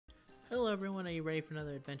Hello everyone, are you ready for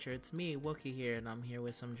another adventure? It's me, Wokey here, and I'm here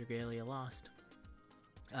with some Dragalia Lost.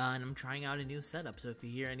 And I'm trying out a new setup, so if you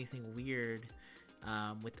hear anything weird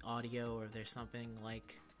with audio, or if there's something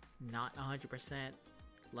like not 100%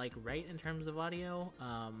 like right in terms of audio,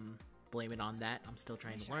 blame it on that. I'm still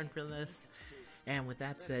trying to learn for this. And with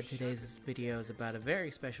that said, today's video is about a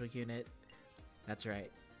very special unit. That's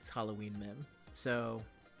right, it's Halloween Mym. So,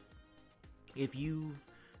 if you've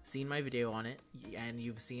seen my video on it, and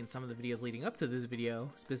you've seen some of the videos leading up to this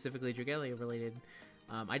video, specifically Dragalia related,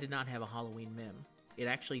 I did not have a Halloween Mym. It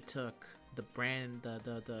actually took the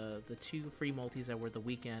two free multis that were the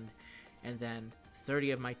weekend, and then 30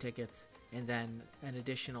 of my tickets, and then an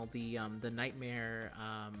additional the Nightmare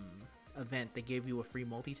event. They gave you a free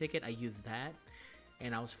multi ticket. I used that,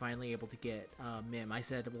 and I was finally able to get Mym. I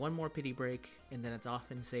said one more pity break, and then it's off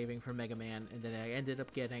and saving for Mega Man, and then I ended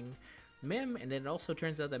up getting Mym, and then it also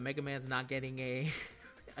turns out that Mega Man's not getting a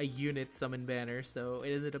unit summon banner, so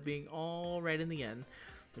it ended up being all right in the end,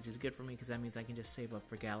 which is good for me because that means I can just save up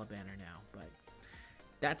for Gala banner now. But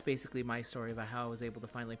that's basically my story about how I was able to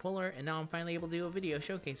finally pull her, and now I'm finally able to do a video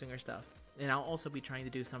showcasing her stuff. And I'll also be trying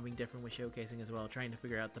to do something different with showcasing as well, trying to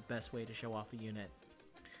figure out the best way to show off a unit.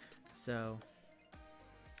 So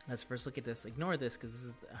let's first look at this. Ignore this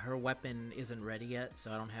because her weapon isn't ready yet,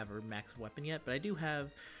 so I don't have her max weapon yet, but I do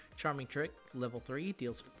have Charming Trick, level 3,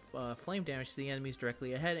 deals flame damage to the enemies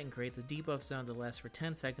directly ahead and creates a debuff zone that lasts for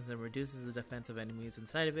 10 seconds and reduces the defense of enemies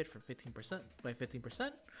inside of it for 15% by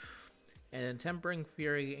 15%. And then Tempering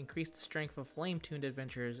Fury, increase the strength of flame-tuned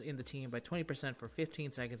adventurers in the team by 20% for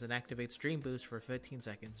 15 seconds and activates Dream Boost for 15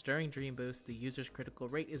 seconds. During Dream Boost, the user's critical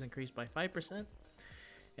rate is increased by 5%.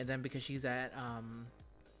 And then because she's at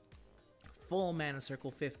full mana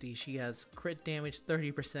circle 50, she has crit damage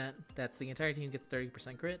 30%. That's the entire team gets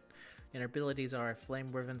 30% crit. And her abilities are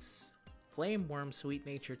Flameworm Sweet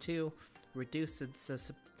Nature 2, reduce its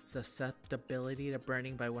susceptibility to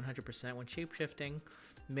burning by 100% when shapeshifting.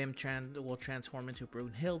 Mym will transform into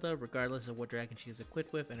Brunhilde regardless of what dragon she is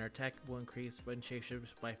equipped with, and her attack will increase when shapeshifts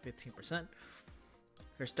by 15%.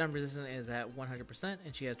 Her stun resistance is at 100%,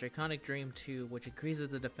 and she has Draconic Dream 2, which increases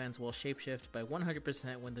the defense while shapeshift by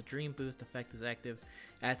 100% when the Dream Boost effect is active.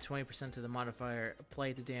 Adds 20% to the modifier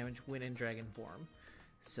applied to damage when in dragon form.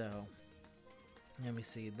 So, let me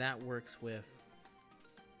see. That works with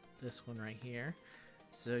this one right here.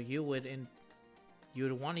 So you would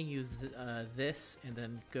want to use this and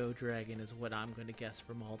then go dragon is what I'm going to guess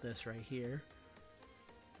from all this right here.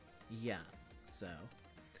 Yeah. So.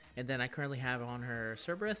 And then I currently have on her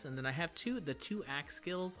Cerberus, and then I have the two axe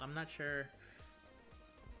skills. I'm not sure.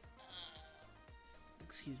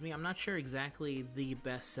 Excuse me. I'm not sure exactly the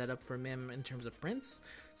best setup for Mym in terms of prints,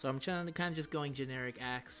 so I'm trying to kind of just going generic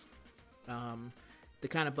axe. The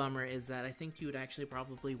kind of bummer is that I think you would actually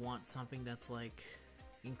probably want something that's like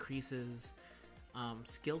increases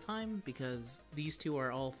skill time, because these two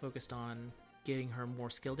are all focused on getting her more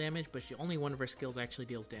skill damage, but only one of her skills actually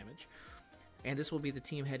deals damage. And this will be the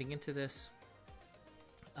team heading into this.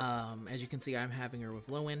 As you can see, I'm having her with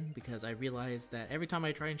Lowen because I realized that every time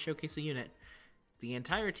I try and showcase a unit, the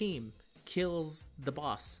entire team kills the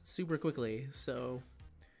boss super quickly. So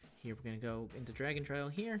here we're going to go into Dragon Trial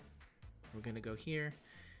here. We're going to go here.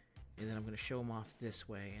 And then I'm going to show them off this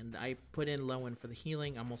way. And I put in Lowen for the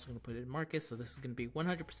healing. I'm also going to put in Marcus. So this is going to be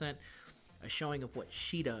 100% a showing of what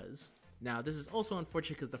she does. Now, this is also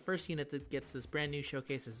unfortunate because the first unit that gets this brand new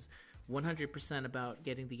showcase is 100% about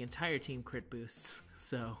getting the entire team crit boosts,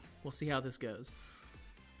 so we'll see how this goes.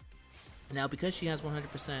 Now, because she has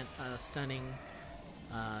 100% stunning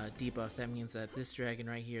debuff, that means that this dragon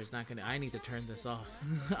right here is not gonna. I need to turn this off.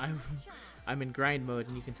 I'm in grind mode,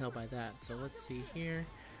 and you can tell by that. So let's see here.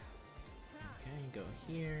 Okay, go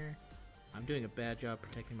here. I'm doing a bad job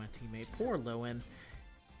protecting my teammate. Poor Lowen.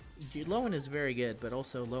 Lowen is very good, but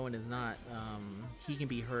also Lowen is not. He can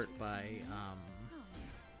be hurt by.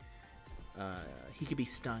 He could be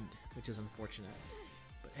stunned, which is unfortunate.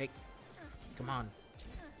 But hey, come on.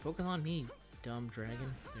 Focus on me, dumb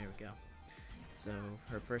dragon. There we go. So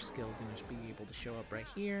her first skill is going to be able to show up right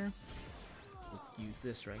here. We'll use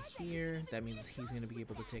this right here. That means he's going to be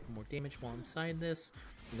able to take more damage while inside this.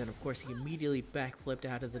 And then, of course, he immediately backflipped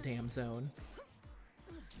out of the damn zone.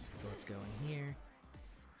 So let's go in here.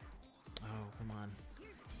 Oh, come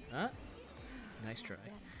on. Nice try.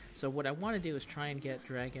 So what I want to do is try and get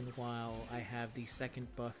Dragon while I have the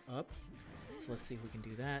second buff up. So let's see if we can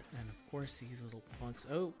do that. And of course these little punks.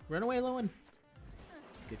 Oh, run away, Lowen!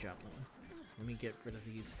 Good job, Lowen. Let me get rid of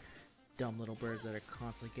these dumb little birds that are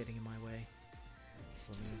constantly getting in my way.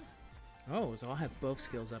 So so I'll have both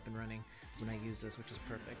skills up and running when I use this, which is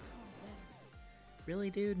perfect. Really,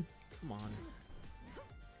 dude? Come on.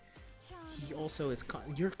 He also is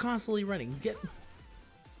you're constantly running. Get.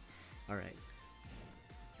 Alright.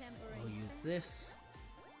 I'll use this.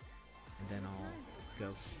 And then I'll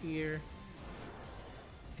go here.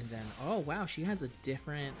 And then, oh wow, she has a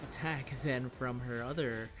different attack than from her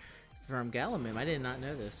other, from Galamim. I did not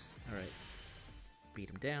know this. Alright. Beat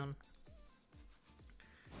him down.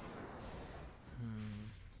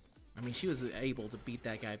 I mean, she was able to beat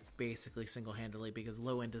that guy basically single-handedly because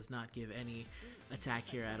Lowen does not give any attack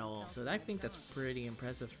here at all. So I think that's pretty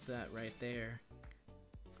impressive, that right there.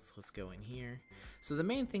 So let's go in here. So the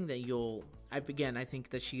main thing that I think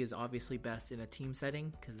that she is obviously best in a team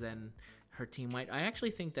setting because then her team might. I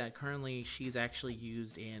actually think that currently she's actually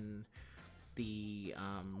used in the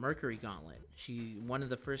Mercury Gauntlet. One of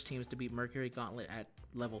the first teams to beat Mercury Gauntlet at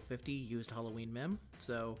level 50 used Halloween Mym.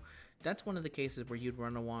 So that's one of the cases where you'd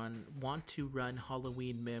want to run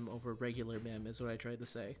Halloween Mym over regular Mym is what I tried to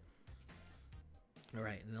say.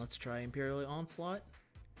 Alright, and let's try Imperial Onslaught.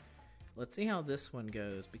 Let's see how this one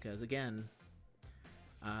goes because again,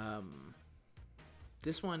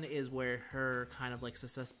 this one is where her kind of like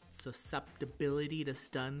susceptibility to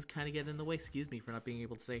stuns kind of get in the way. Excuse me for not being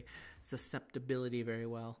able to say susceptibility very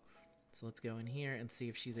well. So let's go in here and see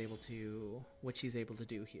if she's able to, what she's able to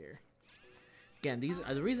do here. Again,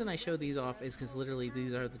 the reason I show these off is because literally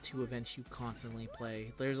these are the two events you constantly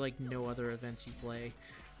play. There's like no other events you play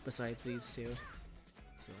besides these two.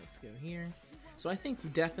 So let's go here. So I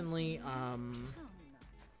think definitely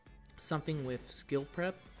something with skill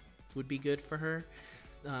prep would be good for her.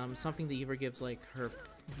 Something that either gives like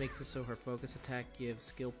makes it so her focus attack gives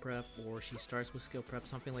skill prep, or she starts with skill prep.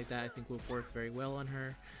 Something like that I think would work very well on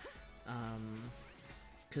her.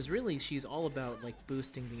 Because really she's all about like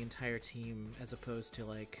boosting the entire team as opposed to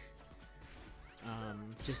like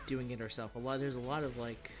just doing it herself. There's a lot of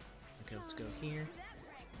like, okay, let's go here.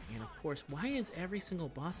 And of course, why is every single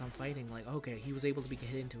boss I'm fighting like, okay, he was able to be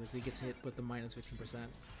hit into it, so he gets hit with the minus 15%.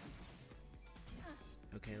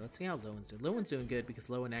 Okay, let's see how Lowen's doing. Lowen's doing good because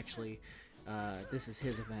Lowen actually, this is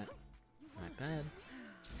his event. Not bad.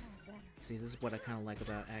 See, this is what I kind of like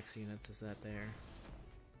about axe units, is that there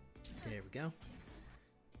we go.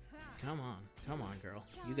 Come on, girl.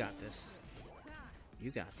 You got this.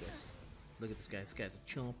 You got this. Look at this guy. This guy's a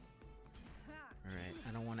chump. Alright,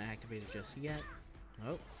 I don't want to activate it just yet.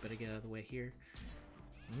 Oh, better get out of the way here.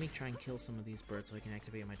 Let me try and kill some of these birds so I can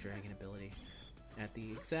activate my dragon ability. At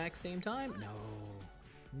the exact same time?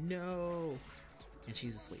 No. And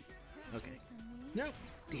she's asleep. Okay. Nope.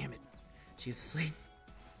 Damn it. She's asleep.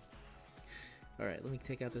 Alright, let me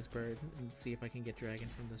take out this bird and see if I can get dragon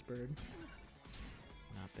from this bird.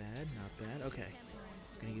 Not bad. Okay.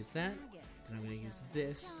 I'm gonna use that. Then I'm gonna use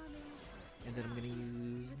this. And then I'm gonna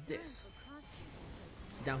use this.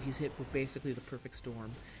 So now he's hit with basically the perfect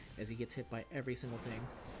storm as he gets hit by every single thing.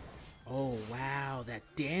 Oh, wow. That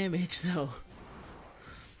damage, though.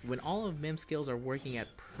 When all of Mym's skills are working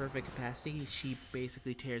at perfect capacity, she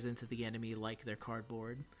basically tears into the enemy like they're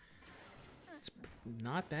cardboard. It's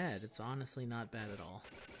not bad. It's honestly not bad at all.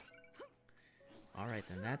 Alright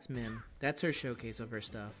then, that's Mym. That's her showcase of her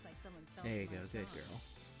stuff. There you go, good girl.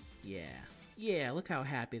 Yeah, look how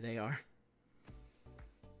happy they are.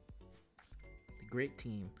 The great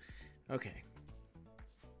team. Okay.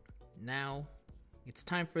 Now, it's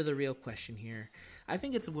time for the real question here. I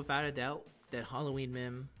think it's without a doubt that Halloween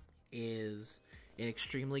Mym is an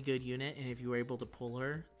extremely good unit, and if you were able to pull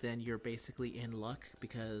her, then you're basically in luck,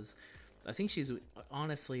 because I think she's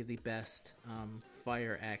honestly the best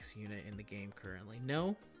fire axe unit in the game currently.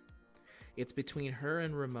 No, it's between her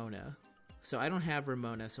and Ramona. So I don't have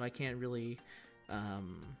Ramona, so I can't really...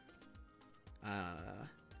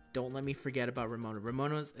 don't let me forget about Ramona.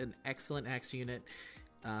 Ramona's an excellent axe unit.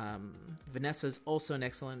 Vanessa's also an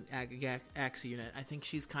excellent axe unit. I think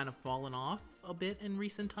she's kind of fallen off a bit in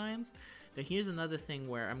recent times. Now here's another thing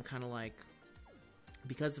where I'm kind of like...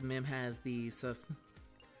 Because Mym has the...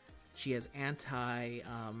 She has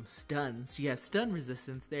anti-stun. She has stun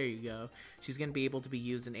resistance. There you go. She's going to be able to be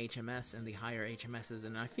used in HMS and the higher HMSs.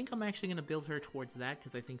 And I think I'm actually going to build her towards that,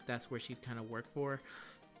 because I think that's where she'd kind of work for.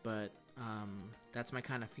 But that's my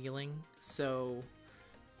kind of feeling. So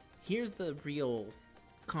here's the real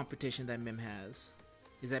competition that Mym has.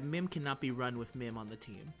 Is that Mym cannot be run with Mym on the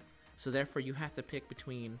team. So therefore you have to pick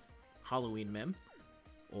between Halloween Mym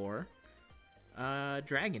or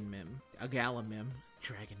Dragon Mym. Gala Mym.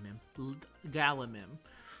 Dragon Mym. Gala Mym.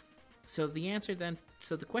 So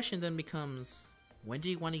the question then becomes, when do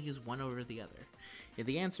you want to use one over the other? Yeah,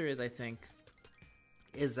 the answer is, I think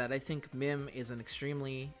Mym is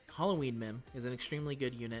Halloween Mym is an extremely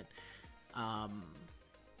good unit.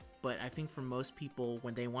 but I think for most people,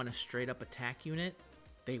 when they want a straight up attack unit,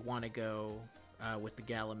 they want to go with the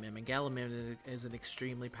Gala Mym. And Gala Mym is an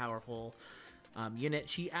extremely powerful unit.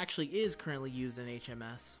 She actually is currently used in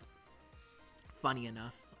HMS, funny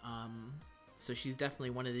enough. So she's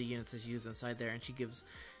definitely one of the units that's used inside there, and she gives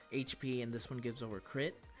HP, and this one gives over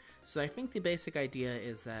crit. So I think the basic idea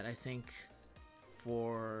is that I think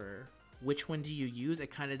for which one do you use,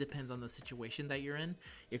 it kind of depends on the situation that you're in.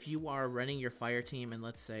 If you are running your fire team, and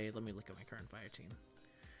let's say, let me look at my current fire team.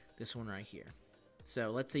 This one right here.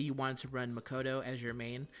 So let's say you wanted to run Makoto as your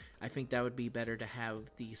main. I think that would be better to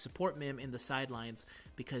have the support Mym in the sidelines,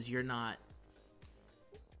 because you're not...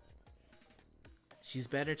 She's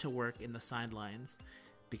better to work in the sidelines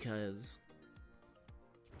because...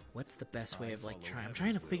 What's the best way of like trying? I'm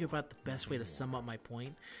trying to figure out the best way to sum up my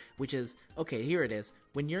point, which is, okay, here it is.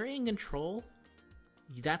 When you're in control,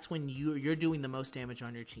 that's when you're doing the most damage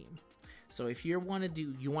on your team. So if you want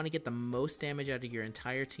to get the most damage out of your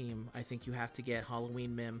entire team, I think you have to get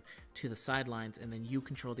Halloween Mym to the sidelines, and then you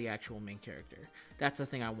control the actual main character. That's the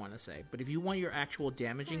thing I want to say. But if you want your actual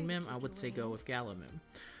damaging Mym, I would say go with Gala Mym.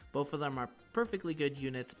 Both of them are perfectly good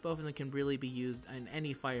units. Both of them can really be used in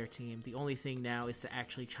any fire team. The only thing now is to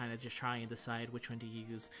actually try and decide which one to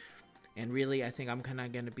use. And really, I think I'm kind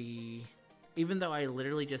of going to be... Even though I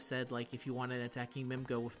literally just said, like, if you want an attacking Mym,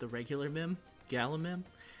 go with the regular Mym, Gala Mym.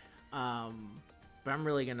 But I'm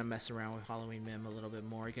really going to mess around with Halloween Mym a little bit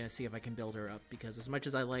more. Going to see if I can build her up. Because as much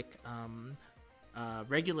as I like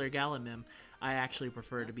regular Gala Mym, I actually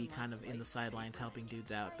prefer to be kind of in the sidelines helping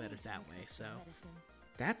dudes out better that way. So...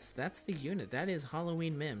 That's the unit. That is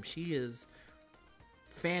Halloween Mym. She is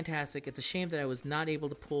fantastic. It's a shame that I was not able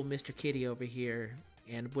to pull Mr. Kitty over here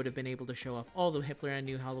and would have been able to show off all the brand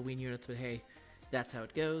new Halloween units, but hey, that's how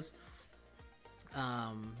it goes.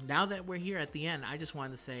 Now that we're here at the end, I just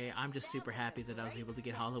wanted to say I'm just super happy that I was able to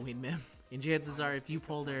get Halloween Mym. And chances are, if you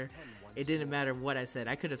pulled her, it didn't matter what I said.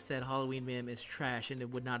 I could have said Halloween Mym is trash and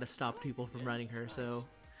it would not have stopped people from running her, so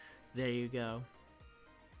there you go.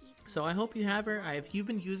 So I hope you have her. If you've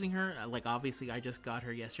been using her, like obviously I just got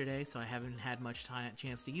her yesterday, so I haven't had much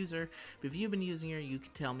chance to use her. But if you've been using her, you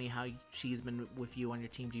can tell me how she's been with you on your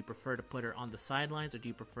team. Do you prefer to put her on the sidelines, or do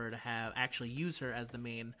you prefer to actually use her as the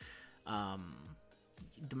main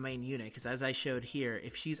unit? Because as I showed here,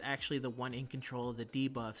 if she's actually the one in control of the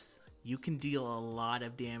debuffs, you can deal a lot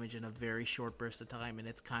of damage in a very short burst of time, and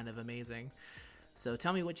it's kind of amazing. So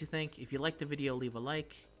tell me what you think. If you liked the video, leave a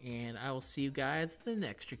like, and I will see you guys in the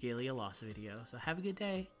next Dragalia Lost video. So have a good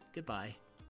day. Goodbye.